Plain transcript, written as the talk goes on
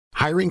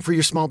Hiring for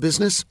your small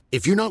business?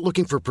 If you're not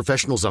looking for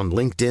professionals on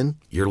LinkedIn,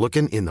 you're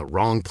looking in the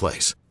wrong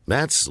place.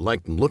 That's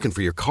like looking for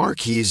your car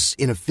keys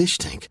in a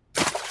fish tank.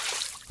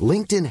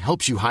 LinkedIn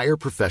helps you hire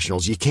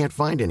professionals you can't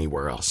find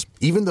anywhere else,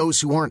 even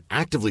those who aren't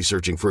actively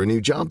searching for a new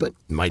job but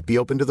might be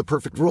open to the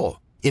perfect role.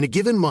 In a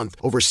given month,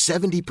 over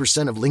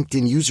 70% of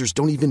LinkedIn users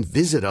don't even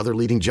visit other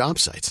leading job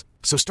sites.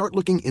 So start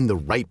looking in the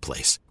right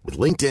place. With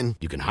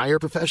LinkedIn, you can hire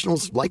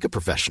professionals like a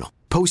professional.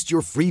 Post your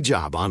free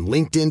job on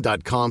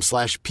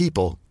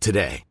linkedin.com/people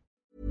today.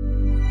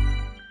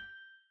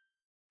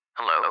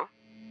 Hello?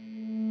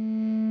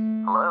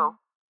 Hello?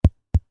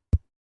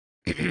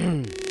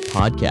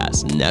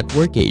 Podcast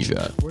Network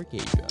Asia.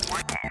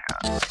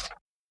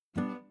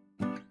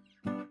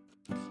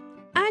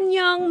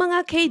 Annyeong mga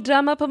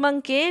K-drama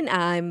pamangkin,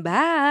 I'm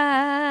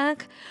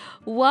back!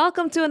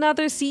 Welcome to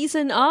another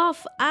season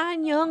of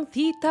Annyeong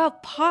Tita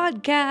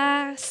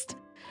Podcast!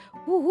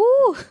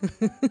 Woohoo!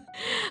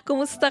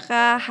 Kumusta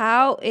ka?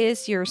 How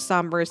is your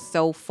summer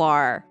so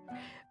far?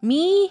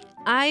 Me,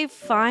 I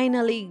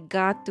finally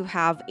got to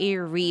have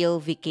a real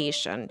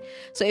vacation.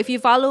 So if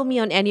you follow me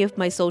on any of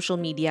my social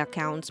media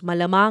accounts,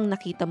 malamang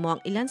nakita mo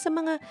ang ilan sa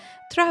mga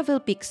travel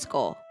pics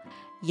ko.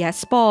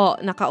 Yes po,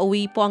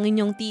 nakauwi po ang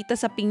inyong tita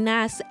sa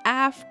Pinas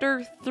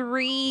after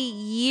 3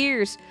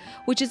 years,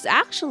 which is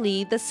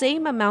actually the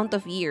same amount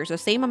of years, the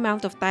same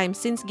amount of time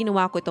since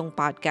ginawa ko itong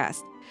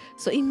podcast.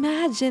 So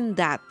imagine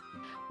that.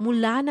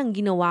 Mula nang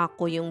ginawa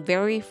ko yung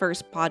very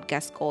first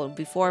podcast ko,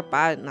 before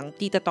pa, ng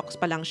Tita Talks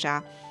pa lang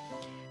siya,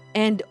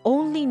 and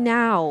only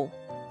now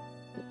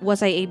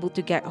was I able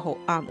to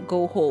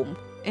go home.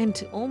 And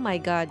oh my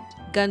God,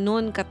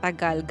 ganun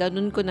katagal,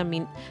 ganun ko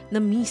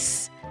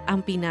na-miss ang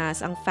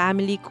Pinas, ang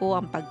family ko,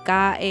 ang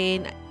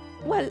pagkain.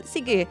 Well,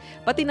 sige,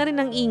 pati na rin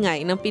ang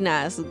ingay ng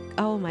Pinas.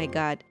 Oh my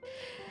God.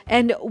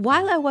 And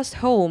while I was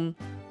home,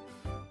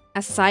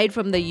 aside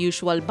from the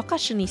usual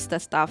bakasyonista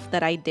stuff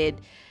that I did,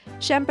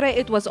 syempre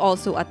it was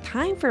also a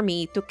time for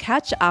me to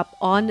catch up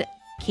on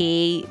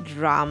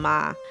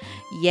K-drama.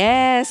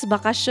 Yes,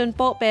 bakasyon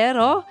po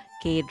pero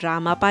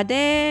K-drama pa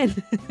din.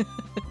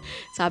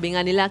 Sabi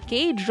nga nila,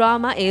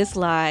 K-drama is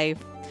life.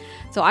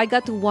 So I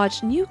got to watch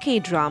new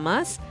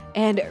K-dramas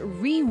and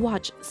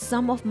rewatch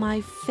some of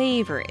my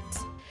favorites.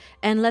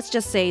 And let me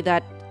just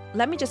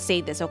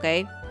say this,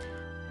 okay?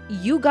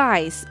 You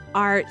guys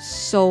are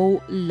so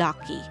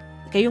lucky.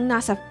 Kayong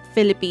nasa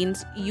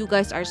Philippines, you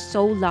guys are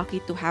so lucky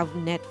to have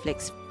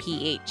Netflix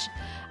PH.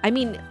 I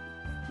mean,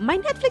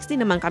 may Netflix din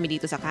naman kami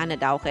dito sa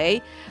Canada,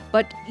 okay?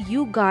 But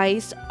you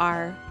guys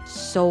are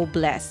so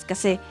blessed.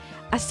 Kasi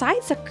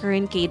aside sa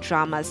current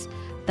K-dramas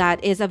that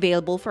is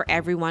available for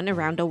everyone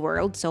around the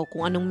world, so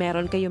kung anong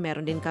meron kayo,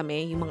 meron din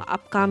kami. Yung mga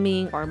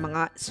upcoming or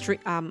mga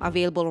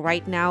available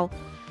right now.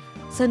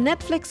 Sa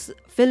Netflix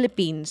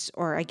Philippines,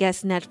 or I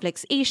guess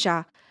Netflix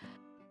Asia,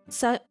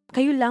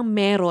 kayo lang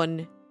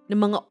meron ng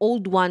mga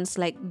old ones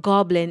like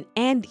Goblin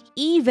and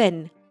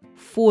even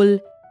Full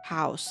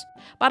House.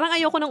 Parang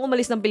ayoko nang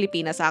umalis ng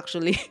Pilipinas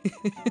actually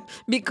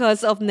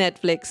because of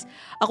Netflix.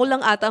 Ako lang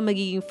ata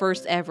magiging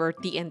first ever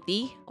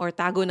TNT or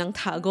tago ng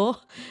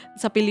tago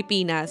sa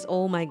Pilipinas.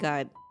 Oh my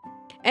God.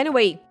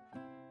 Anyway,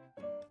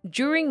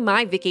 during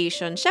my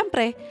vacation,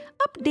 syempre,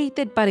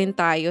 updated pa rin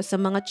tayo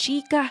sa mga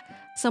chika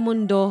sa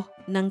mundo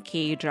ng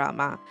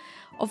K-drama.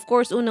 Of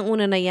course,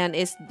 unang-una na yan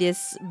is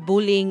this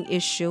bullying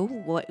issue.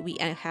 We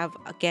have,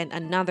 again,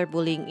 another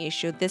bullying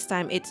issue. This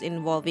time, it's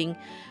involving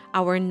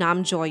our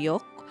Nam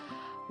Jo-hyuk,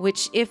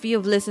 which if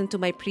you've listened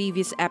to my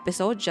previous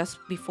episode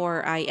just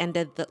before I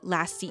ended the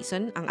last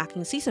season, ang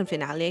aking season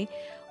finale,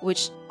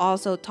 which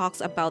also talks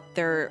about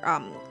their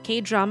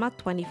K-drama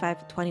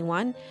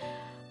 25-21,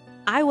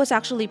 I was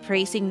actually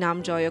praising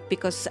Nam Jo-hyuk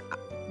because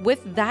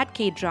with that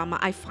K-drama,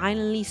 I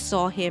finally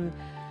saw him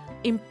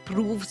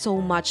improve so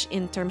much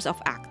in terms of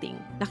acting.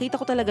 Nakita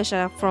ko talaga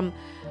siya from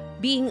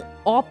being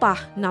Oppa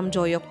Nam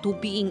Jo-hyuk to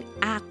being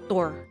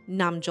actor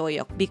Nam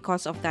Jo-hyuk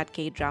because of that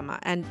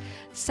K-drama. And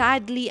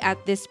sadly,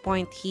 at this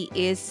point, he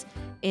is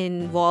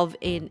involved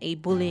in a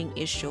bullying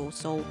issue.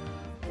 So,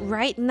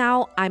 right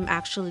now, I'm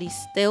actually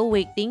still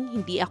waiting.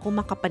 Hindi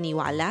ako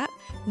makapaniwala.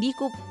 Hindi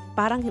ko,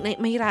 parang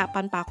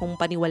mahirapan pa akong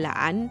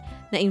paniwalaan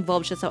na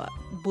involved siya sa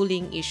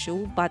bullying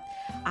issue. But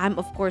I'm,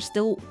 of course,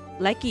 still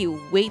like you,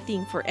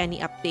 waiting for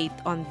any update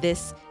on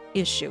this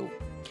issue.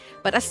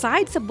 But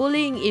aside sa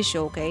bullying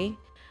issue, okay,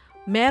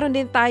 meron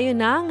din tayo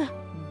ng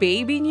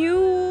baby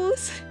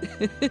news.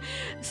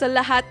 Sa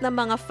lahat ng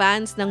mga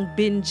fans ng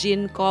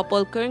Binjin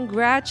couple,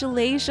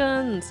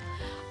 congratulations!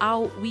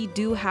 We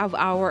do have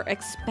our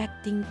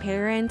expecting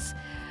parents.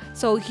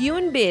 So,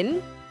 Hyun Bin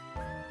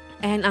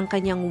and ang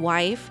kanyang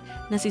wife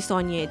na si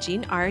Son Ye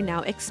Jin are now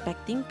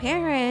expecting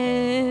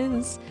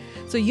parents.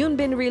 So, Hyun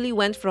Bin really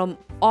went from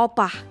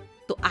Oppa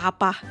to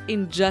Appa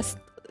in just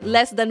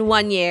less than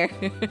 1 year.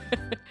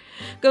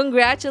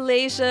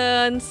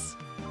 Congratulations!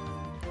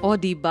 O,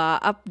 diba?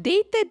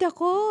 Updated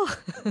ako.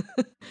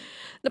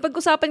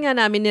 Napag-usapan nga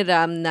namin ni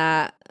Ram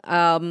na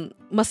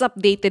mas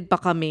updated pa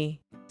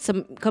kami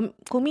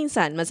Kung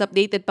minsan, mas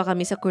updated pa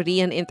kami sa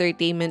Korean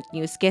entertainment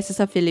news kesa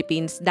sa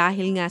Philippines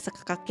dahil nga sa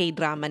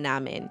K-drama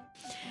namin.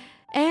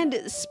 And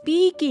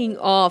speaking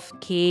of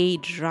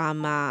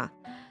K-drama,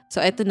 so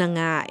eto na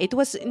nga, it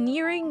was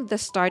nearing the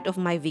start of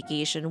my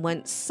vacation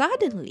when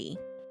suddenly,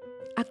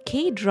 a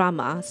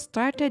K-drama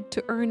started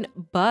to earn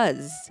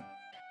buzz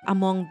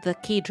among the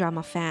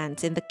K-drama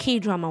fans in the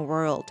K-drama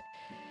world.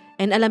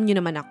 And alam nyo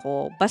naman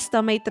ako,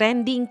 basta may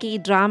trending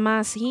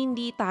K-dramas,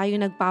 hindi tayo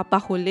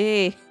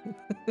nagpapahuli.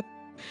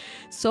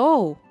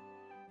 So,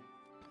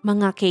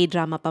 mga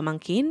K-drama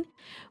pamangkin,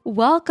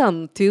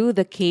 welcome to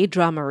the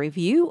K-drama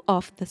review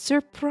of the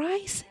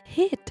surprise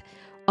hit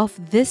of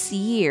this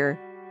year,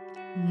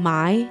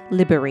 My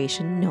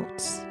Liberation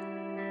Notes.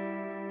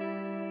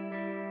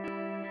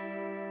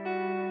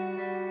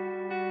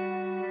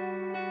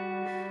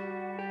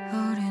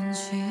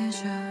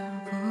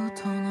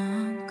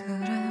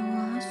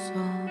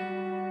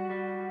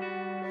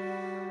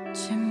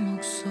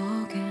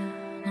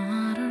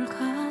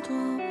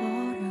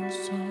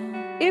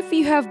 If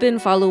you have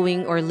been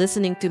following or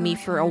listening to me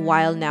for a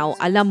while now,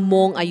 alam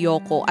mong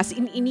ayoko, as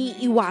in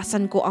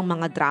iniiwasan ko ang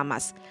mga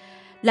dramas.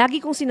 Lagi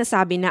kong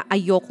sinasabi na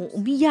ayokong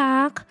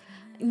umiyak,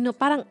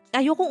 parang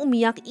ayokong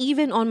umiyak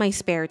even on my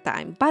spare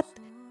time. But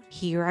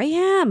here I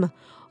am,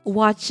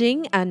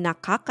 watching a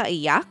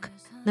nakakaiyak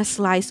na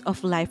slice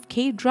of life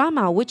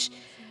K-drama which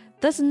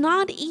does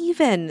not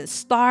even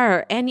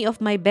star any of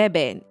my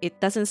bebe.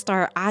 It doesn't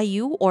star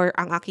IU or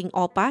ang aking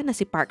opa na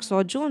si Park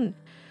Seo-joon.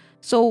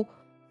 So,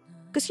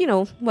 because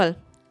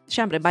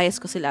syempre bias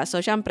ko sila.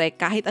 So, syempre,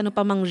 kahit ano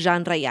pa mang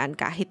genre yan,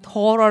 kahit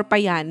horror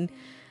pa yan,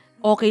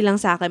 okay lang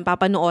sa akin,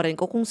 papanoorin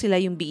ko kung sila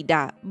yung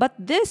bida. But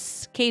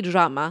this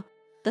K-drama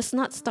does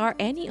not star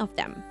any of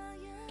them.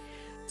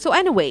 So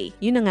anyway,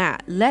 yun na nga,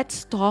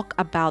 let's talk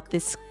about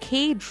this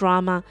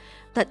K-drama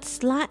that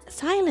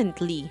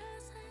silently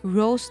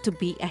rose to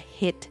be a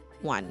hit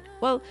one.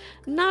 Well,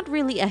 not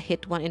really a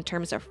hit one in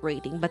terms of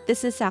rating, but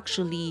this is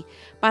actually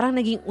parang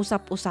naging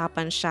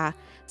usap-usapan siya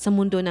sa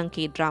mundo ng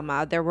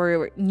K-drama. There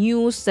were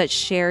news that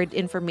shared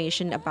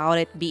information about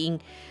it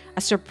being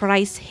a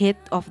surprise hit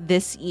of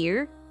this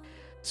year.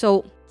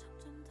 So,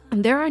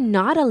 there are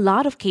not a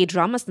lot of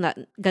K-dramas na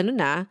ganun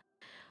na.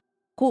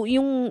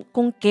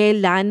 Kung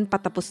kailan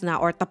patapos na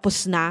or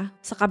tapos na,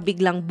 saka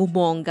biglang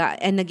bumongga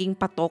and naging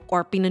patok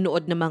or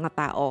pinanood ng mga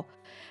tao.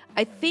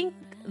 I think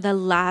the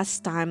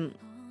last time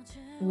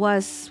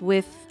was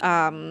with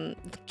the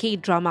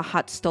K-drama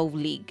Hot Stove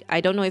League.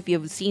 I don't know if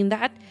you've seen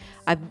that.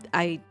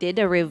 I did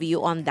a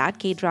review on that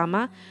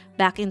K-drama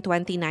back in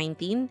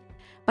 2019.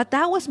 But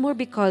that was more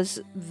because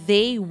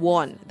the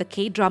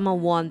K-drama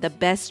won the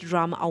Best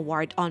Drama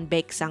Award on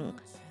Baeksang,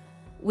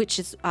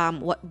 which is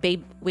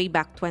way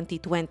back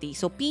 2020.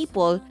 So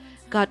people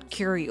got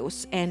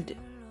curious and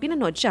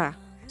pinanood siya.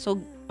 So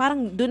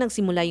parang doon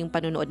nagsimula yung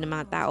panonood ng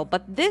mga tao.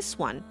 But this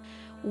one,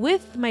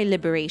 with My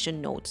Liberation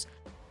Notes,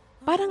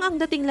 parang ang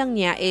dating lang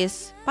niya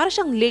is para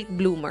siyang late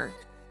bloomer.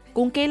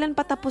 Kung kailan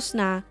patapos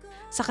na,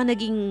 saka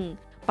naging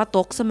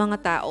patok sa mga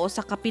tao,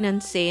 saka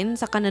pinansin,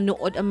 saka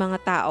nanood ang mga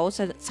tao,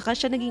 saka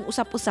siya naging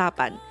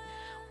usap-usapan.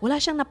 Wala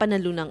siyang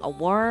napanalo ng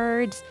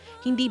awards,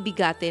 hindi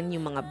bigatin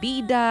yung mga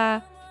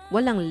bida,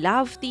 walang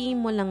love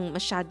team, walang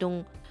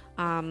masyadong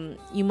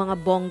yung mga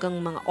bonggang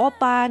mga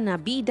opa na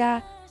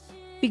bida.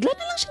 Bigla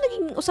na lang siya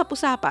naging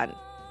usap-usapan.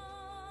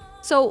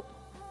 So,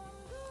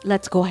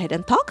 let's go ahead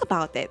and talk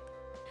about it.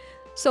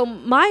 So,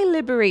 My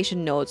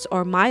Liberation Notes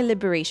or My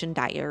Liberation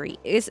Diary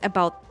is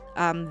about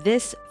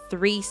these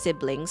three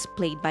siblings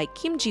played by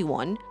Kim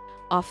Ji-won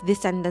of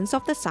Descendants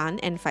of the Sun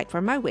and Fight for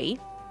My Way,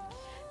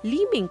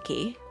 Lee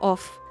Min-ki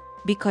of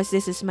Because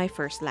This Is My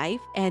First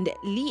Life, and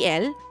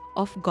Lee-el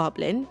of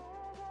Goblin.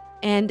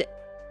 And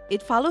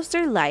it follows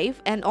their life,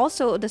 and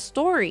also the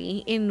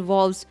story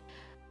involves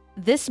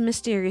this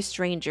mysterious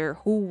stranger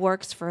who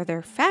works for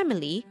their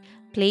family,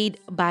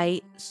 played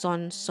by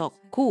Son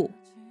Seok-koo,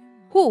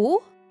 who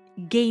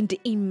gained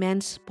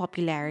immense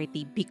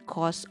popularity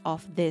because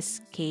of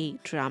this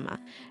K-drama.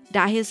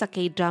 Dahil sa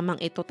K-dramang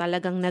ito,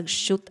 talagang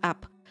nag-shoot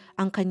up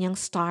ang kanyang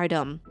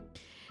stardom.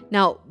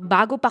 Now,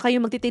 bago pa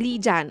kayo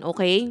magtitili dyan,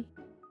 okay?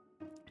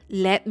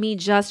 Let me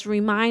just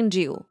remind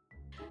you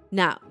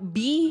na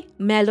be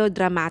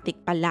melodramatic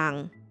pa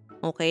lang.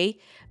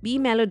 Okay? Be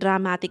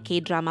melodramatic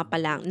K-drama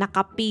pa lang.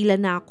 Nakapila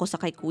na ako sa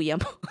kay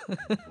kuya mo.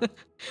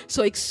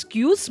 So,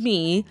 excuse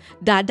me,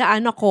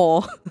 dadaan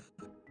ako.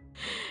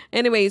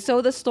 Anyway,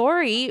 so the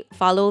story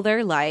follow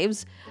their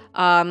lives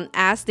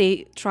as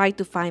they try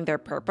to find their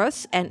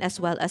purpose and as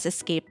well as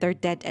escape their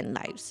dead-end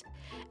lives.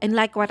 And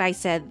like what I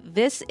said,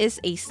 this is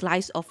a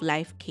slice of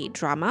life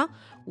K-drama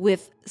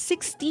with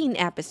 16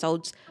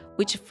 episodes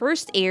which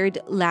first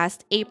aired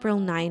last April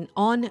 9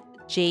 on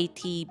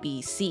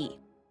JTBC,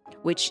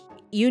 which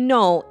you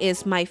know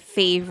is my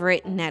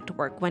favorite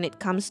network when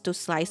it comes to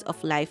slice of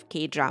life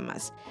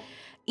K-dramas.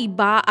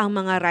 Iba ang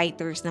mga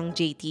writers ng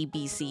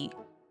JTBC.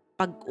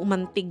 Pag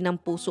umantig ng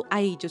puso,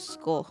 ay Diyos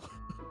ko.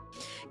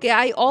 Kaya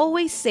I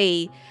always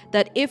say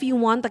that if you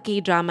want a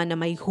K-drama na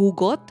may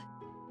hugot,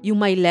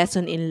 yung may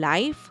lesson in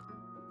life,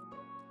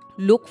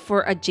 look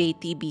for a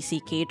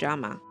JTBC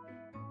K-drama.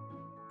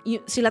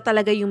 Sila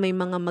talaga yung may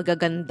mga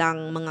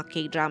magagandang mga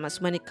K-dramas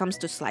when it comes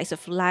to slice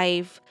of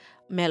life,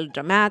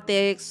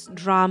 melodramatics,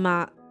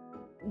 drama.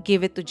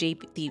 Give it to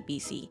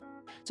JTBC.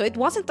 So it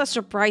wasn't a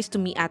surprise to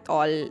me at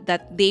all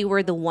that they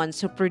were the ones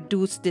who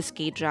produced this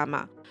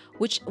K-drama,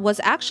 which was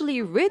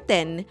actually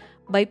written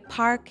by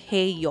Park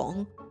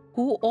Hae-young,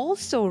 who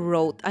also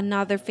wrote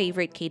another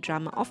favorite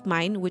K-drama of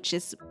mine, which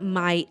is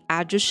My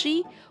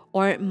Ajushi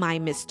or My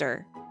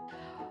Mister.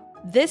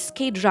 This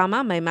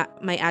K-drama, My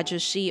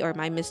Ajushi or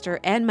My Mister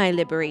and My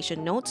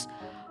Liberation Notes,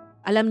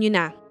 alam nyo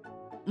na,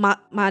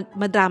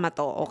 madrama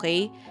to,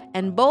 okay?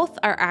 And both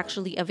are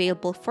actually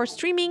available for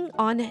streaming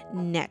on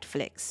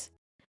Netflix.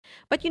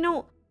 But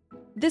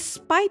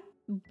despite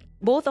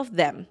both of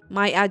them,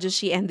 My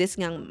Ajushi and this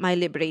ngang My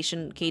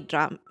Liberation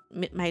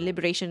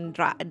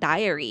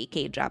Diary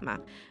K-drama,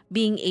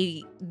 being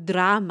a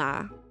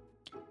drama,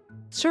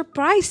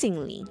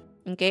 surprisingly,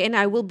 okay, and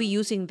I will be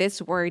using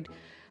this word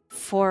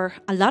for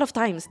a lot of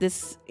times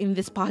in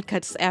this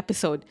podcast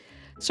episode.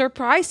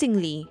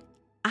 Surprisingly,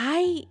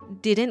 I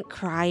didn't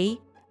cry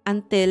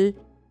until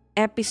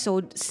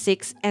episode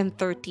 6 and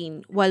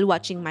 13 while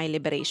watching My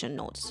Liberation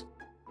Notes.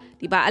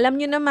 Diba? Alam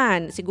nyo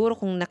naman, siguro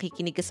kung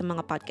nakikinig ka sa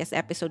mga podcast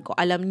episode ko,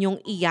 alam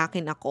nyong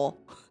iyakin ako.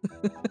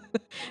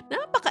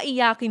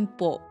 Napaka-iyakin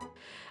po.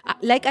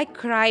 Like I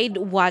cried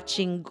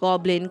watching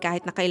Goblin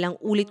kahit na kailang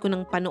ulit ko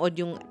nang panood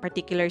yung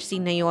particular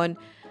scene na yon.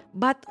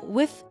 But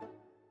with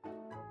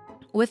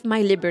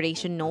My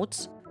Liberation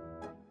Notes,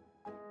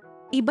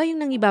 iba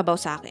yung nangibabaw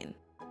sa akin.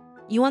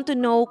 You want to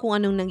know kung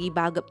anong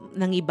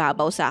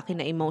nangibabaw sa akin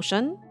na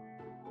emotion?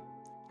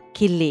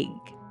 Kilig.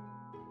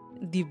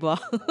 Diba?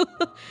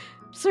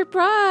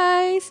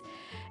 Surprise!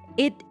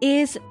 It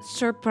is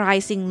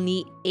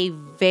surprisingly a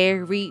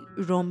very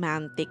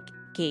romantic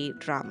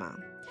K-drama.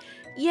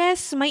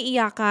 Yes, may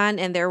iyakan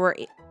and there were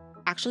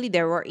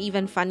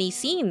even funny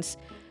scenes.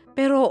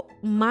 Pero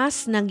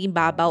mas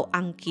nangibabaw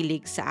ang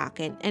kilig sa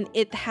akin. And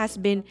it has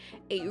been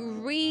a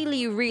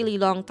really, really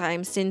long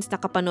time since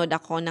nakapanood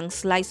ako ng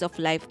slice of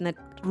life na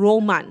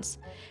romance.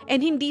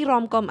 And hindi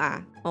rom-com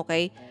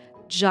okay?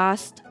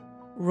 Just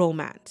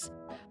romance.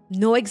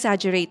 No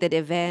exaggerated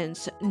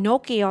events, no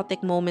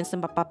chaotic moments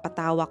na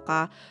mapapatawa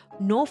ka,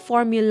 no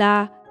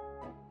formula,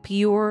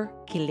 pure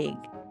kilig.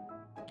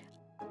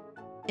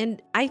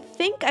 And I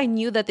think I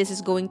knew that this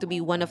is going to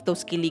be one of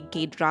those kilig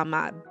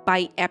K-drama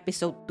by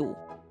episode 2.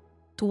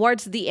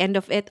 Towards the end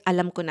of it,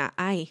 alam ko na,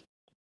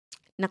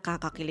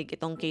 nakakakilig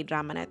itong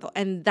K-drama na ito.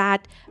 And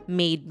that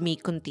made me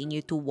continue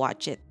to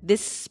watch it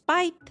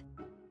despite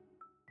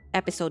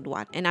episode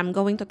 1. And I'm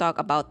going to talk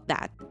about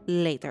that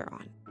later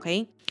on.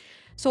 Okay?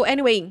 So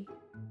anyway,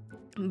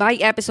 by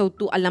episode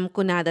 2, alam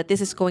ko na that this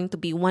is going to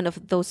be one of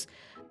those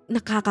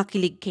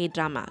nakakakilig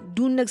K-drama.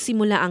 Doon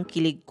nagsimula ang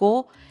kilig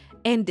ko.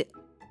 And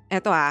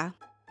eto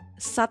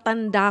sa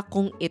tanda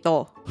kong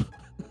ito.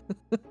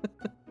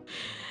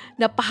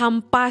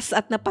 Napahampas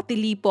at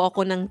napatili po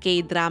ako ng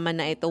K-drama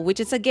na ito,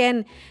 which is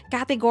again,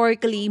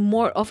 categorically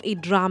more of a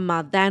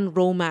drama than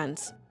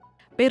romance.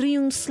 Pero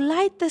yung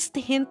slightest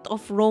hint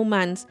of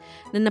romance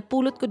na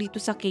napulot ko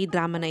dito sa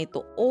K-drama na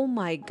ito, oh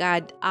my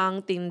God, ang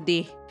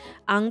tindi.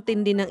 Ang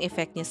tindi ng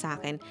effect niya sa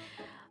akin.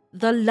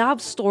 The love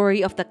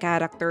story of the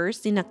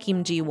characters ni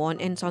Kim Ji-won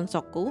and Son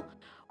Seok-gu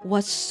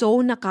was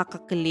so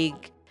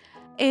nakakakilig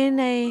in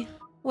a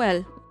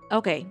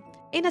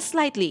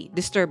slightly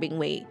disturbing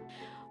way.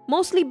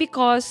 Mostly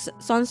because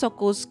Son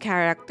Seok-gu's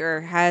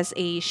character has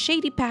a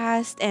shady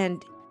past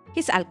and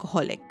he's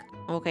alcoholic,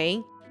 okay?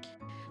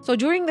 So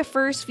during the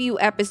first few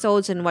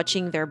episodes and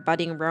watching their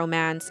budding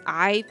romance,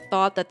 I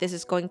thought that this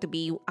is going to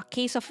be a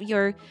case of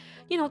your,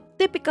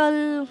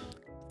 typical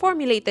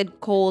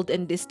formulated cold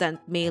and distant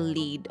male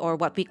lead, or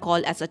what we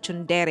call as a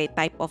tsundere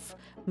type of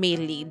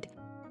male lead.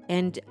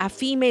 And a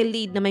female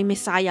lead na may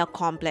messiah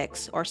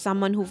complex, or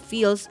someone who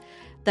feels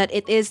that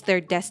it is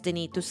their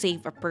destiny to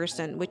save a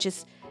person, which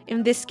is,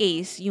 in this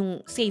case,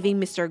 yung saving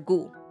Mr.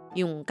 Gu,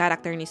 yung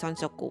character ni Son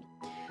Seok-gu.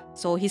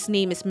 So his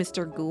name is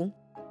Mr. Gu,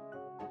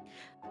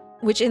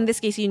 which in this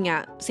case, yun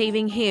nga,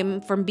 saving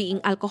him from being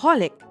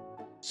alcoholic.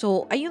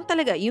 So ayun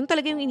talaga yung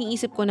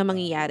iniisip ko na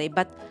mangyayari.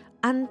 But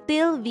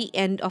until the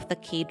end of the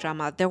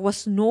K-drama, there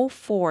was no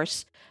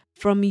force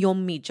from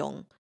Yeon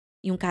Mi-jung,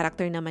 yung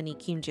character naman ni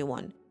Kim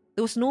Ji-won.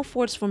 There was no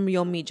force from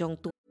Yeon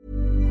Mi-jung to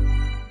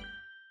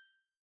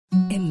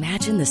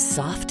Imagine the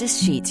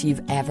softest sheets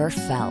you've ever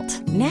felt.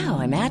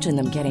 Now imagine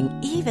them getting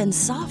even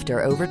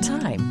softer over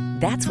time.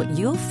 That's what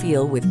you'll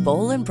feel with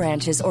Boll &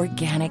 Branch's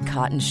organic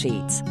cotton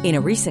sheets. In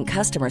a recent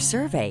customer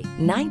survey,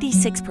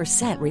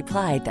 96%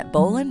 replied that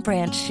Boll &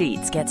 Branch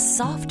sheets get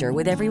softer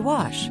with every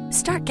wash.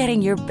 Start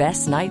getting your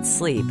best night's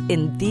sleep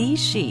in these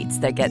sheets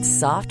that get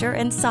softer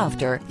and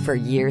softer for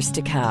years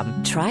to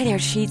come. Try their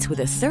sheets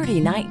with a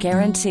 30-night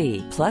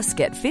guarantee. Plus,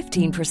 get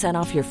 15%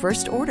 off your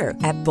first order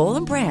at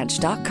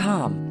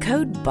bollandbranch.com.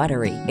 Code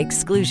BUTTERY.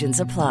 Exclusions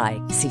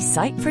apply. See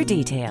site for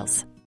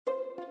details.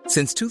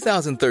 Since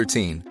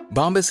 2013,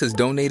 Bombas has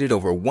donated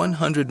over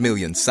 100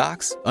 million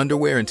socks,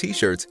 underwear, and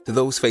T-shirts to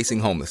those facing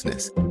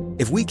homelessness.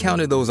 If we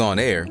counted those on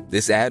air,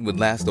 this ad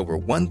would last over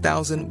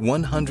 1,157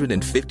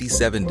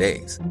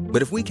 days.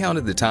 But if we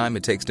counted the time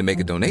it takes to make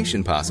a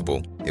donation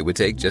possible, it would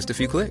take just a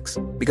few clicks.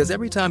 Because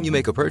every time you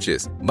make a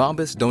purchase,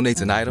 Bombas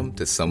donates an item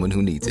to someone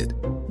who needs it.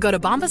 Go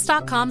to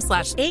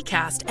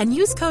bombas.com/ACAST and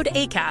use code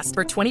ACAST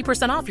for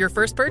 20% off your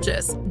first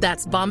purchase.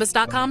 That's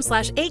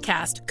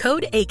bombas.com/ACAST,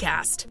 code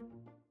ACAST.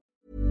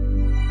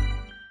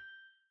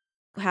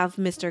 Have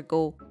Mr.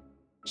 Go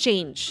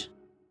change.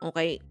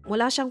 Okay?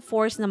 Wala siyang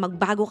force na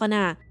magbago ka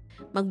na.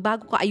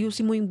 Magbago ka,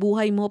 ayusin mo yung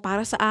buhay mo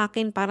para sa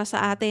akin, para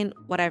sa atin,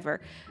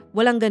 whatever.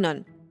 Walang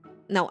ganon.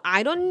 Now,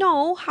 I don't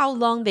know how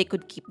long they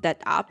could keep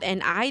that up,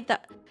 and I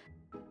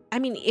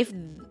mean, if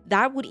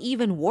that would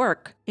even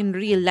work in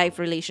real-life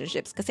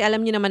relationships. Kasi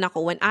alam niyo naman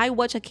ako, when I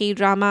watch a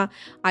K-drama,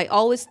 I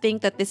always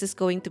think that this is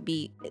going to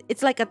be,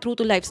 it's like a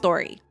true-to-life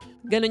story.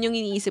 Ganon yung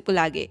iniisip ko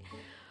lagi.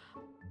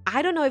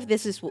 I don't know if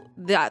this is,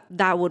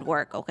 that would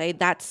work, okay?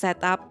 That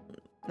setup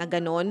na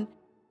ganon.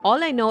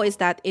 All I know is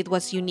that it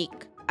was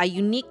unique. A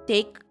unique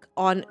take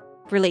on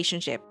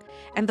relationship.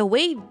 And the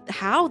way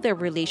how their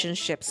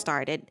relationship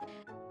started,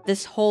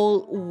 this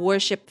whole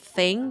worship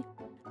thing,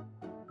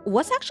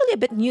 was actually a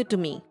bit new to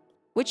me.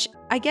 Which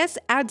I guess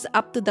adds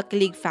up to the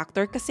kilig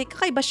factor kasi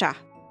kakaiba siya.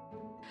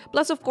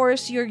 Plus of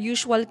course, your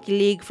usual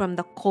kilig from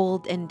the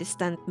cold and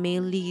distant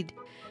male lead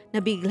na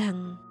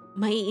biglang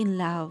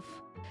mai-in love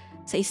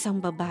sa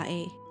isang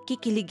babae,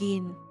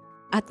 kikiligin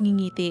at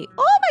ngingiti.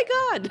 Oh my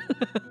God!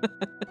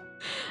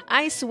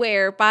 I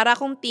swear, para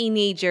akong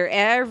teenager,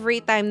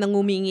 every time nang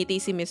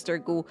ngumingiti si Mr.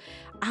 Gu,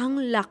 ang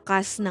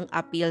lakas ng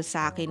appeal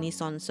sa akin ni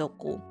Son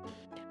Seok-gu.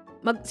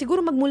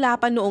 Siguro magmula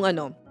pa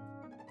noong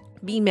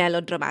be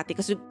melodramatic.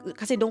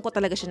 Kasi doon ko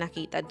talaga siya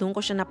nakita. Doon ko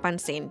siya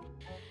napansin.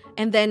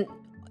 And then,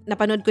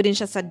 napanood ko din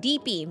siya sa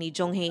DP ni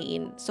Jong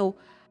Hae-in. So,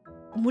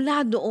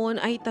 mula doon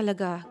ay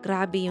talaga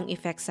grabe yung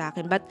effect sa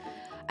akin. But,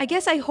 I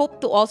guess I hope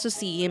to also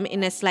see him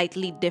in a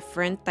slightly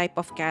different type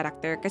of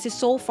character. Kasi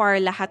so far,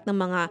 lahat ng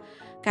mga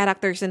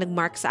characters na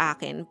nagmark sa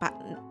akin,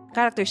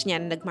 characters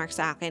niya na nagmark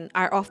sa akin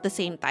are of the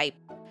same type.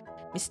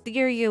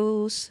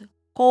 Mysterious,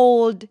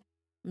 cold,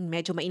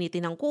 medyo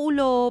mainitin ang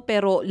kulo,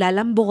 pero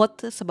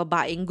lalambot sa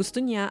babaeng gusto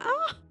niya.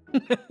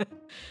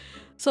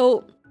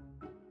 So,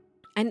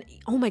 and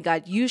oh my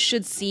God, you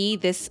should see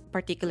this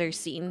particular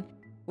scene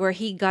where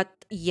he got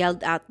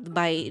yelled at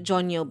by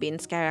John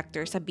Yo-bin's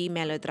character sa Be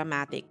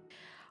Melodramatic.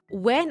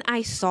 When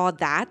I saw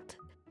that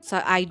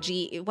sa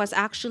IG, it was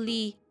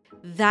actually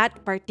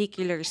that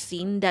particular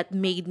scene that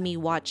made me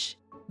watch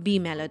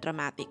Be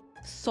Melodramatic.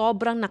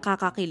 Sobrang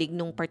nakakakilig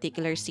nung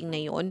particular scene na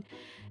yun.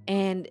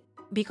 And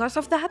because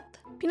of that,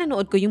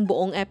 pinanood ko yung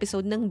buong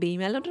episode ng Be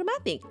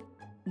Melodramatic.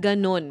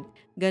 Ganon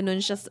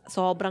siya,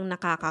 sobrang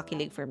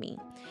nakakakilig for me.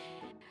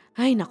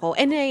 Ay nako.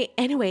 Anyway,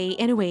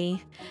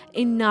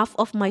 enough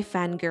of my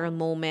fangirl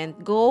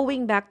moment.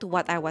 Going back to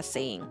what I was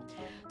saying.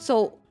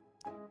 So,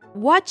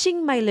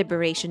 watching My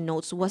Liberation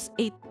Notes was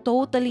a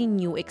totally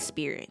new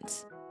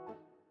experience.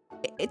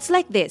 It's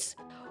like this.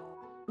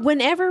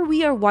 Whenever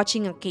we are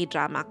watching a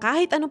K-drama,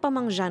 kahit ano pa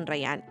mang genre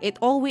yan, it's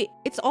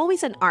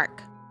always an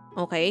arc.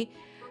 Okay?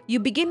 You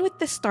begin with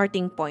the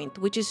starting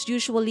point, which is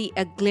usually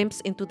a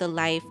glimpse into the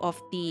life of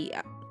the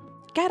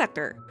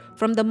character.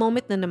 From the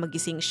moment na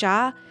magising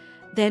siya,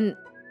 then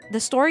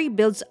the story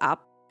builds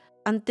up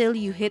until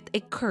you hit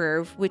a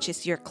curve, which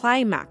is your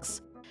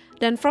climax.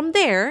 Then from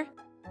there,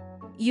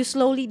 you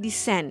slowly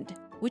descend,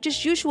 which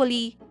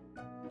usually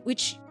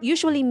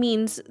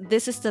means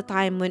this is the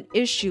time when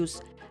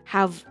issues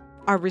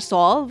are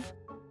resolved.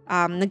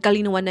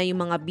 Nagkalinawan na yung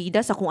mga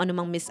bida sa kung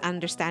anumang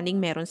misunderstanding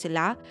meron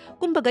sila.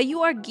 Kumbaga, you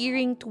are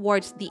gearing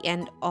towards the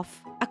end of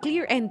a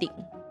clear ending.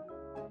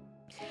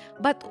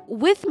 But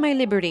with My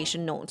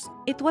Liberation Notes,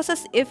 it was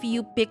as if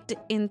you picked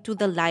into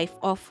the life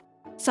of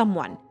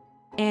someone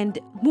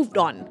and moved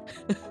on.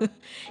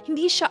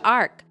 Hindi siya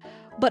arc,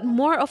 but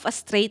more of a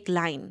straight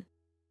line.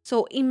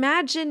 So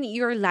imagine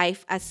your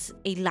life as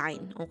a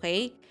line,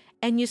 okay?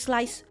 And you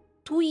slice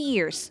 2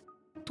 years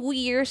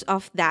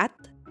of that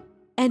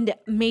and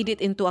made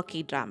it into a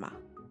K-drama.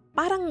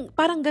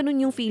 Parang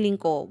ganun yung feeling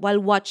ko while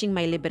watching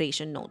My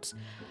Liberation Notes.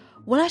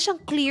 Wala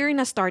siyang clear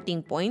na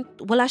starting point,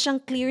 wala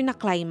siyang clear na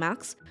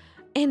climax,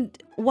 and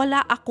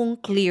wala akong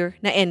clear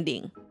na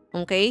ending.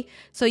 Okay?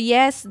 So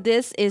yes,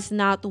 this is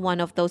not one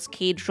of those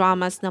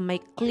K-dramas na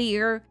may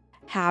clear,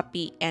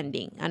 happy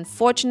ending.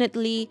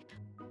 Unfortunately,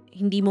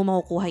 hindi mo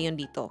makukuha yun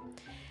dito.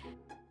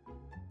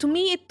 To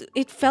me,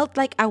 it felt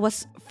like I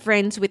was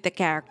friends with the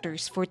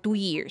characters for 2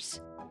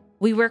 years.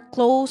 We were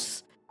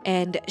close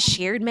and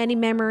shared many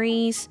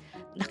memories.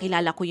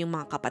 Nakilala ko yung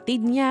mga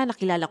kapatid niya,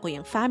 nakilala ko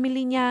yung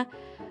family niya.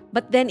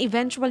 But then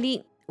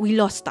eventually, we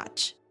lost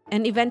touch.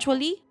 And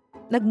eventually,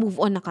 nag-move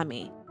on na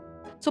kami.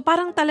 So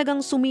parang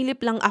talagang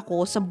sumilip lang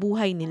ako sa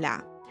buhay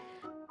nila.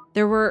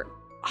 There were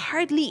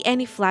hardly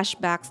any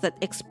flashbacks that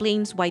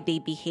explains why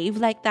they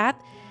behave like that.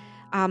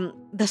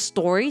 The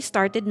story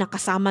started na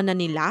kasama na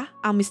nila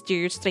ang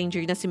mysterious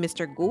stranger na si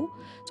Mr. Gu.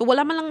 So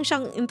wala man lang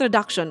siyang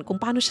introduction kung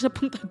paano siya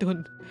napunta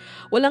doon.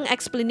 Walang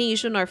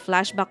explanation or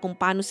flashback kung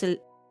paano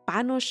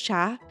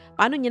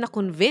paano niya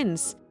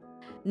na-convince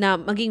na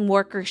maging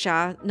worker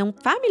siya ng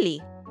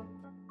family.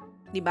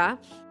 'Di ba?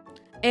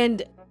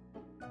 And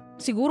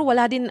siguro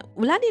wala din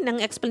ang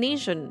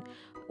explanation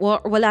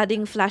or wala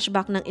ding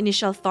flashback ng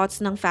initial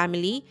thoughts ng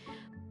family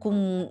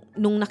kung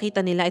nung nakita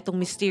nila itong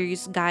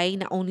mysterious guy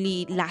na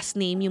only last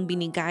name yung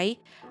binigay,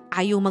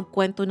 ayaw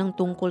magkwento ng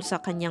tungkol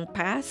sa kanyang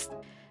past,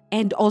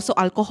 and also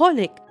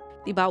alcoholic.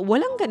 Diba?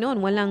 Walang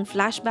ganon, walang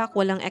flashback,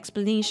 walang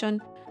explanation.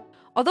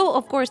 Although,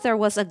 of course, there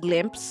was a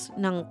glimpse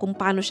ng kung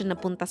paano siya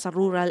napunta sa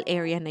rural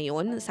area na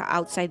yon, sa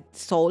outside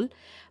Seoul.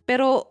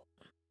 Pero,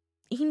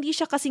 hindi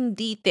siya kasing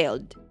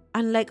detailed,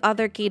 unlike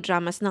other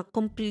K-dramas na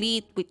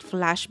complete with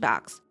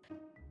flashbacks.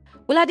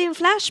 Wala din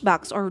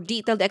flashbacks or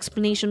detailed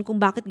explanation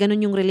kung bakit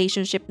ganun yung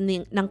relationship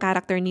ng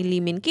character ni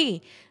Lee Min-ki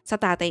sa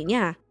tatay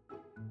niya.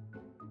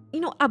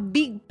 You know, a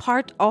big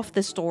part of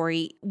the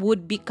story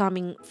would be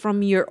coming from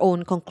your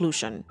own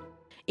conclusion.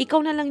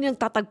 Ikaw na lang yung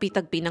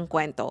tatagpi-tagpi ng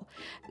kwento.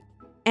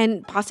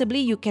 And possibly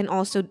you can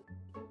also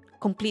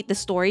complete the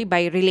story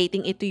by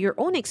relating it to your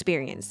own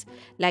experience.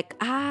 Like,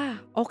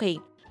 okay,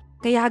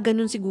 kaya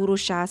ganun siguro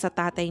siya sa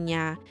tatay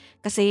niya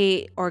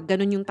kasi, or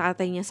ganun yung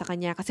tatay niya sa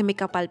kanya kasi may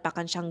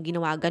kapalpakan siyang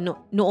ginawa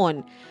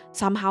noon.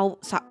 Somehow,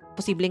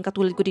 posibleng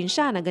katulad ko din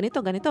siya na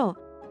ganito.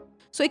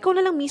 So, ikaw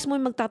na lang mismo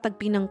yung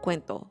magtatagpi ng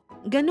kwento.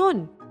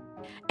 Ganun.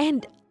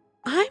 And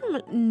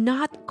I'm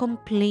not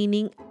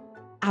complaining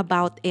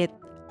about it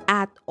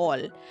at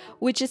all.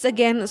 Which is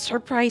again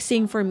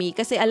surprising for me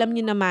kasi alam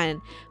niyo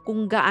naman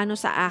kung gaano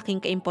sa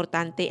akin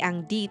kaimportante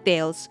ang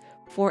details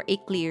for a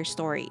clear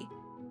story.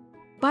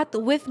 But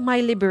with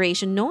my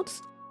liberation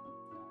notes,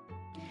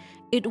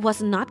 it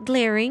was not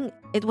glaring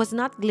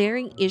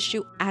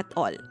issue at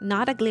all.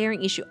 Not a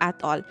glaring issue at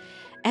all.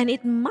 And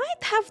it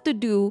might have to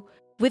do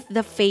with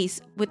the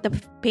pace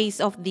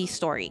of the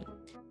story.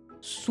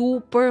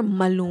 Super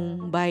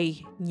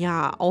malumbay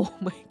niya. Oh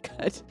my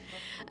God.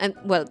 And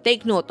well,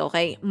 take note,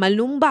 okay?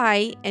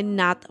 Malumbay and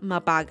not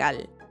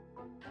mabagal.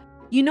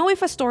 You know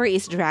if a story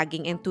is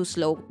dragging and too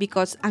slow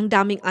because ang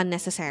daming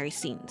unnecessary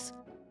scenes.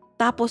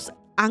 Tapos,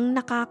 ang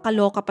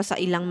nakakaloka pa sa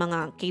ilang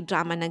mga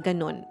K-drama na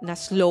ganun, na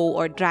slow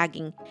or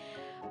dragging,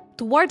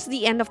 towards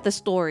the end of the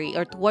story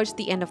or towards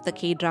the end of the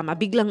K-drama,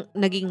 biglang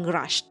naging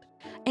rushed.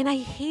 And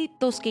I hate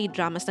those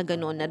K-dramas na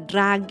ganun, na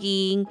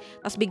dragging,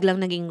 tapos biglang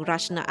naging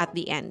rush na at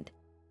the end.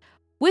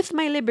 With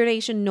my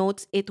liberation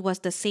notes, it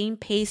was the same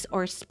pace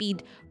or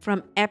speed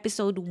from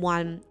episode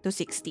 1 to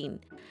 16.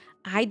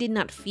 I did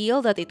not feel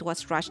that it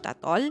was rushed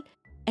at all,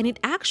 and it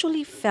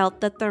actually felt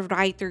that the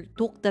writer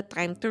took the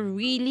time to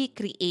really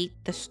create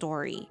the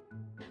story.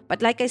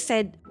 But like I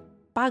said,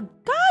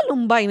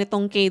 pagkalumbay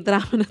nitong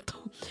K-drama na to,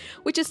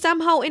 which is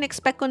somehow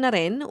in-expect ko na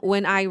rin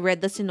when I read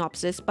the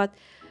synopsis, but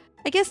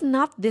I guess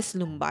not this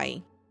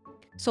lumbay.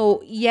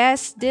 So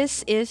yes,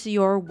 this is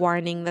your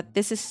warning that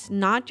this is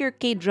not your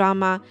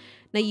K-drama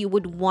na you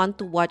would want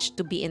to watch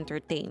to be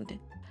entertained.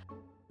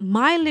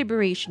 My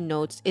liberation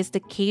notes is the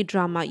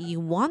K-drama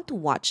you want to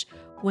watch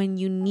when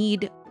you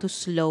need to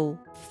slow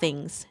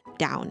things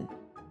down.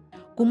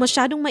 Kung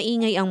masyadong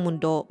maingay ang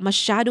mundo,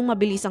 masyadong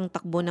mabilis ang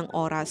takbo ng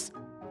oras,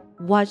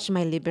 watch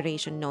my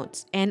liberation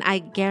notes, and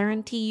I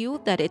guarantee you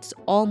that it's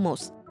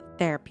almost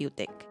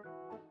therapeutic.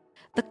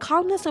 The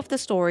calmness of the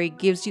story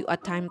gives you a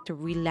time to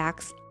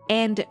relax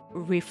and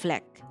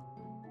reflect.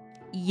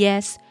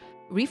 Yes,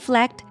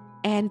 reflect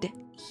and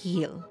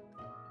heal.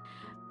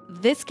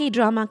 This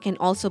K-drama can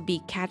also be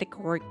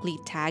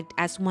categorically tagged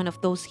as one of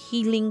those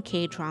healing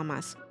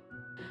K-dramas.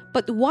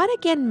 But what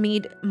again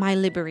made my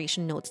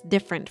liberation notes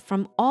different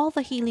from all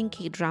the healing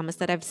K-dramas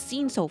that I've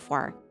seen so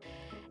far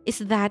is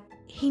that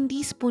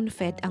hindi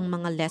spoon-fed ang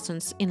mga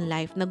lessons in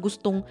life na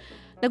gusto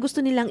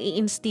nilang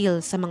i-instill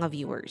sa mga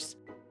viewers.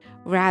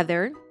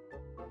 Rather,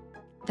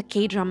 the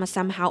K-drama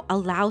somehow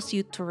allows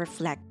you to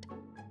reflect.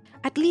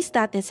 At least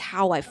that is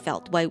how I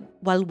felt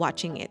while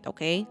watching it,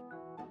 okay?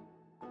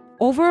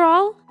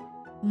 Overall,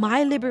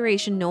 my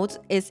liberation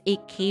notes is a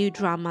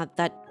K-drama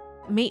that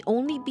may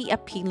only be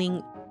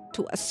appealing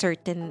to a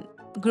certain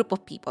group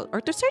of people or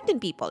to certain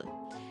people.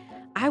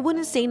 I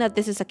wouldn't say that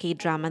this is a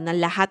K-drama na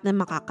lahat na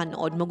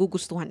makakanood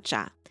magugustuhan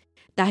siya.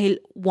 Dahil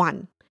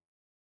one,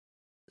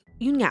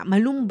 yun nga,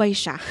 malumbay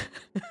siya.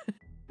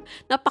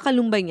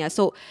 Napakalumbay niya.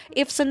 So,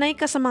 if sanay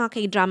ka sa mga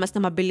K-dramas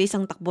na mabilis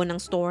ang takbo ng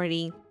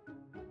story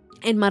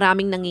and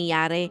maraming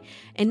nangyayari,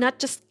 and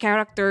not just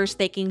characters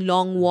taking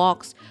long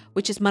walks,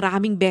 which is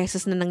maraming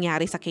beses na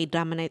nangyari sa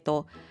K-drama na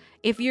ito,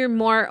 if you're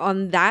more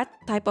on that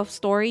type of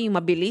story, yung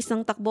mabilis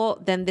ng takbo,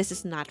 then this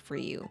is not for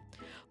you.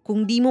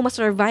 Kung di mo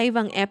ma-survive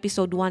ang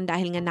episode 1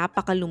 dahil nga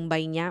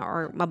napakalumbay niya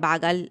or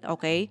mabagal,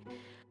 okay?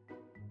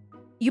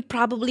 You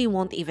probably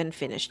won't even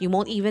finish. You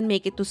won't even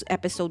make it to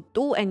episode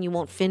 2 and you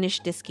won't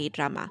finish this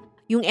K-drama.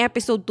 Yung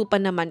episode 2 pa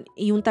naman,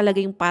 yun talaga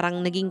yung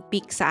parang naging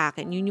peak sa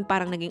akin. Yun yung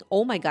parang naging,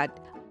 oh my God,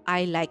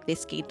 I like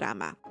this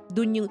K-drama.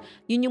 Yun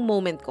yung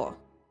moment ko.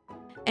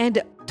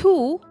 And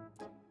 2,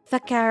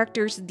 the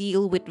characters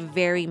deal with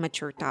very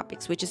mature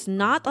topics, which is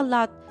not a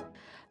lot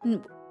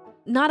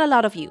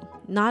of you.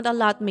 Not a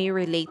lot may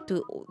relate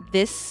to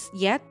this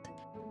yet.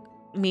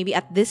 maybe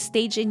at this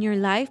stage in your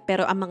life,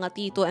 pero ang mga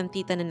tito and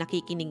tita na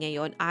nakikinig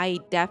ngayon, I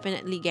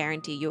definitely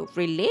guarantee you,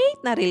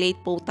 relate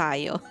po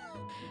tayo.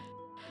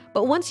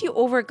 But once you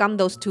overcome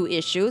those two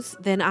issues,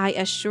 then I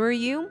assure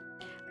you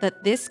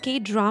that this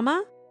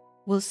K-drama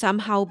will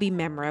somehow be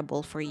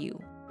memorable for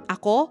you.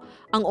 Ako,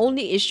 ang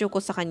only issue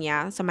ko sa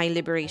kanya, sa my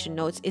liberation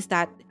notes, is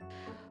that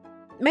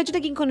medyo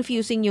naging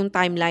confusing yung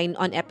timeline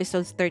on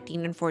episodes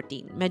 13 and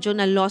 14. Medyo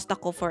na-lost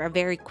ako for a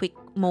very quick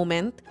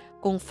moment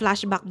kung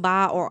flashback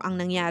ba or ang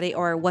nangyari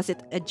or was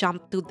it a jump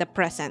to the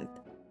present.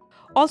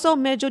 Also,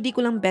 medyo di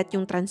ko lang bet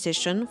yung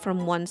transition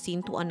from one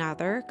scene to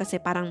another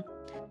kasi parang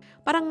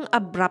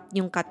abrupt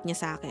yung cut niya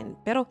sa akin.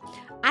 Pero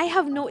I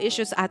have no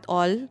issues at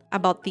all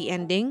about the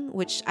ending,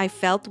 which I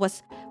felt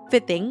was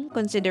fitting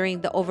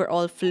considering the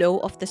overall flow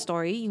of the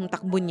story. Yung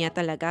takbo niya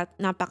talaga,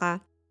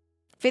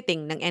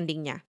 napaka-fitting ng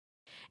ending niya.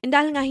 And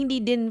dahil nga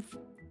hindi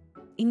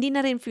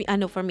na rin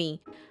for me,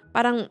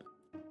 parang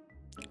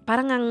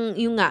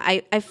yung nga,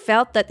 I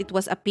felt that it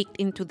was a peek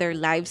into their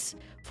lives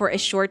for a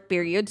short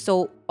period.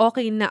 So,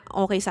 okay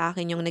sa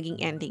akin yung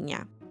naging ending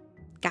niya.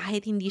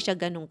 Kahit hindi siya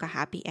ganun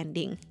ka-happy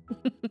ending.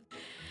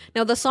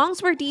 Now, the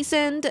songs were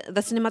decent.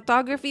 The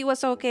cinematography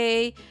was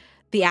okay.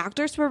 The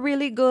actors were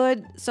really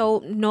good.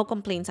 So, no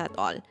complaints at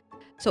all.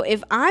 So,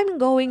 if I'm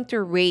going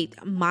to rate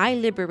my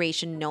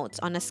liberation notes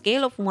on a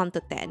scale of 1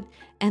 to 10,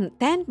 and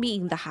 10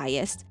 being the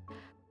highest,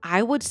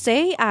 I would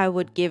say I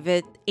would give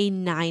it a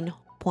 9.2.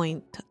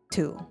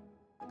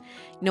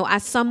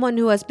 As someone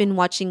who has been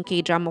watching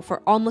K-drama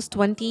for almost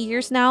 20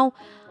 years now,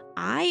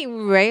 I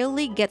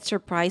rarely get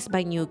surprised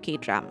by new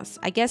K-dramas.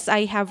 I guess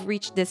I have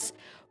reached this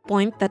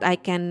point that I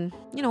can,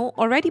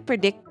 already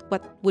predict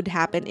what would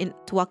happen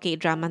to a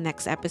K-drama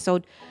next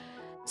episode.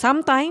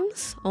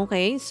 Sometimes,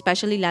 okay,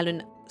 especially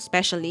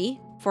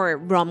for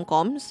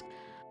rom-coms,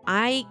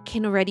 I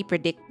can already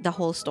predict the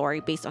whole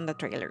story based on the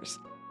trailers.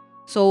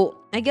 So,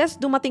 I guess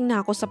dumating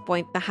na ako sa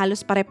point na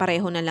halos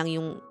pare-pareho na lang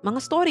yung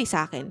mga story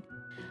sa akin.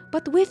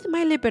 But with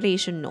my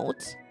liberation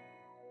notes,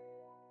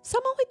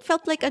 somehow it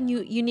felt like a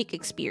new, unique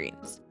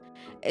experience.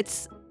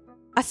 It's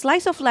a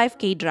slice of life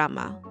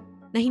K-drama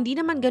na hindi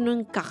naman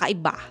ganun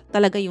kakaiba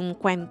talaga yung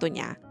kwento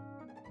niya.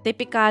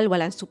 Typical,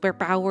 walang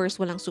superpowers,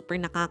 walang super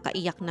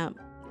nakakaiyak na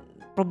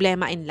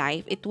problema in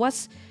life. It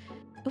was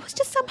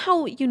just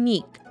somehow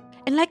unique.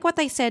 And like what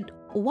I said,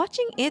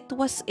 watching it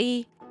was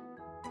a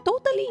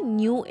totally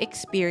new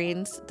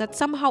experience that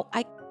somehow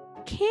I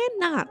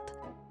cannot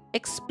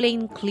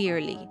explain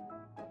clearly.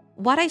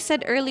 What I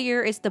said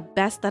earlier is the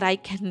best that I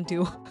can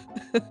do.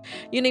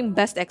 Yun yung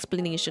best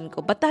explanation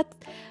ko. But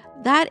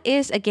that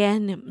is,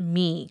 again,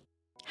 me.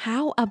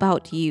 How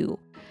about you?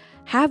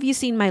 Have you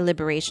seen my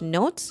liberation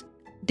notes?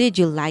 Did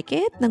you like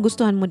it?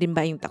 Nagustuhan mo din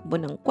ba yung takbo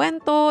ng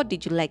kwento?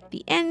 Did you like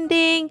the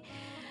ending?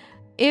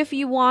 If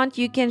you want,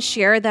 you can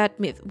share that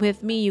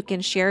with me. You can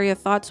share your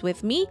thoughts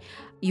with me.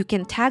 You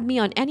can tag me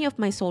on any of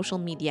my social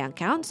media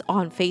accounts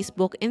on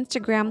Facebook,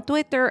 Instagram,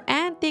 Twitter,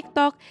 and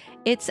TikTok.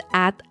 It's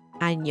at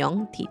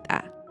Anyong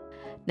Tita.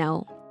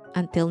 Now,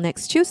 until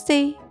next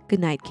Tuesday, good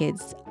night,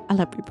 kids. I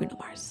love you, Bruno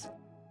Mars.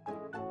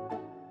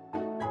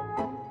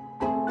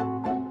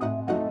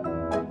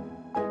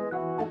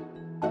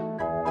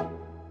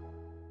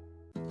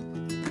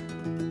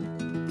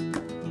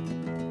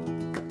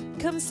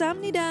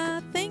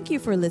 Kamsahamnida! Thank you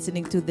for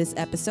listening to this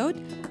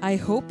episode. I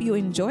hope you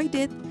enjoyed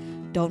it.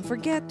 Don't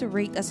forget to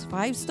rate us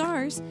 5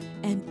 stars.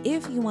 And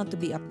if you want to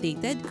be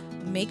updated,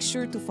 make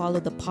sure to follow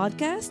the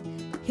podcast,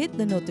 hit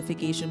the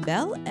notification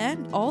bell,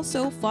 and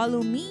also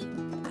follow me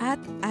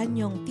at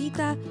Anyong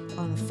Tita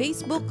on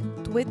Facebook,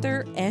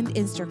 Twitter, and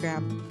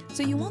Instagram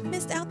so you won't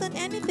miss out on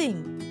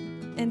anything.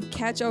 And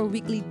catch our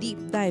weekly deep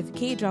dive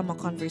K-drama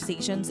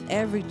conversations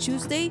every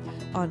Tuesday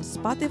on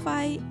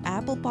Spotify,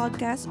 Apple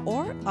Podcasts,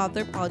 or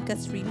other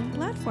podcast streaming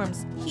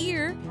platforms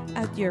here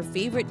at your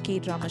favorite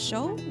K-drama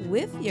show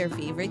with your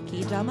favorite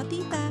K-drama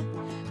tita.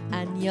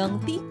 Anyong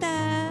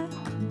Tita!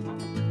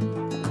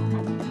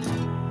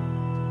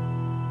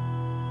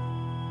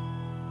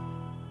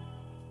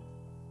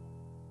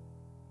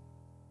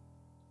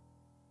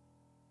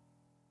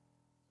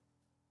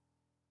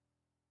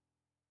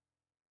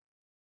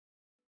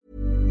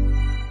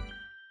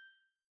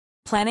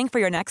 Planning for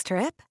your next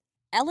trip?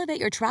 Elevate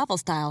your travel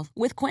style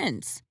with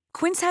Quince.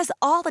 Quince has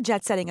all the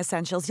jet-setting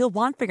essentials you'll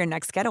want for your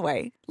next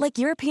getaway, like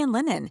European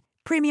linen,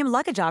 premium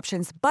luggage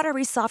options,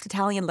 buttery soft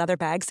Italian leather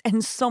bags,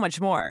 and so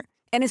much more.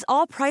 And is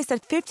all priced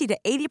at 50 to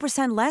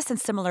 80% less than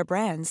similar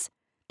brands.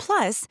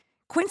 Plus,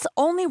 Quince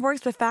only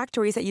works with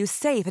factories that use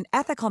safe and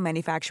ethical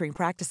manufacturing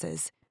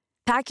practices.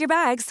 Pack your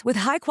bags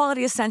with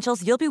high-quality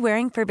essentials you'll be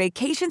wearing for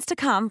vacations to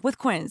come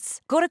with Quince.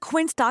 Go to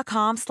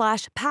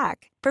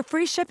quince.com/pack for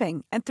free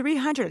shipping and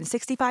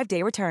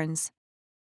 365-day returns.